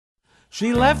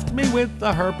She left me with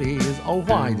the herpes, oh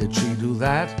why did she do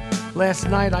that? Last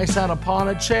night I sat upon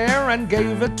a chair and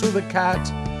gave it to the cat.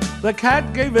 The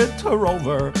cat gave it to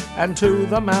Rover and to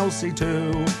the mousie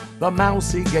too. The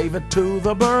mousie gave it to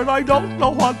the bird, I don't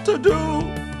know what to do.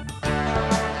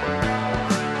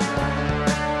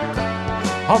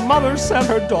 Her mother said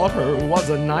her daughter was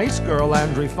a nice girl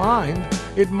and refined.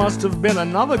 It must have been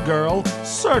another girl,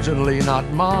 certainly not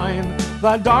mine.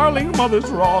 The darling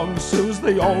mother's wrong, Sue's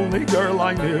the only girl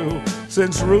I knew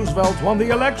since Roosevelt won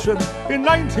the election in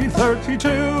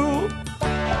 1932.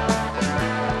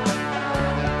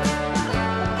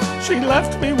 She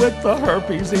left me with the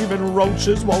herpes, even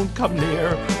roaches won't come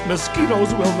near.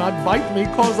 Mosquitoes will not bite me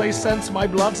cause they sense my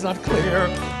blood's not clear.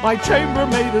 My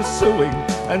chambermaid is suing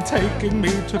and taking me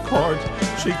to court.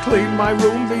 She cleaned my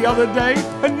room the other day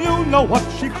and you know what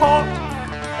she caught.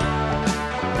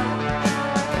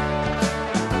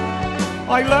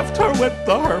 I left her with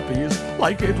the herpes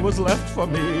like it was left for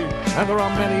me. And there are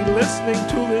many listening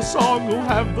to this song who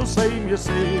have the same, you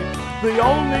see. The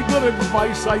only good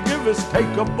advice I give is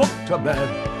take a book to bed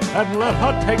and let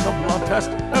her take a blood test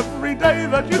every day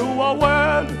that you are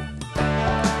wed.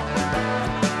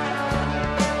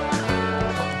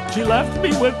 She left me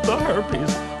with the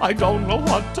herpes, I don't know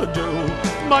what to do.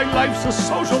 My life's a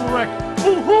social wreck,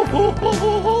 ooh, ooh, ooh, ooh,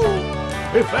 ooh, ooh.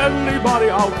 If anybody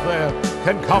out there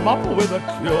can come up with a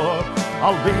cure,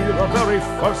 I'll be the very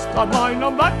first on mine,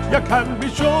 on that you can be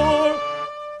sure.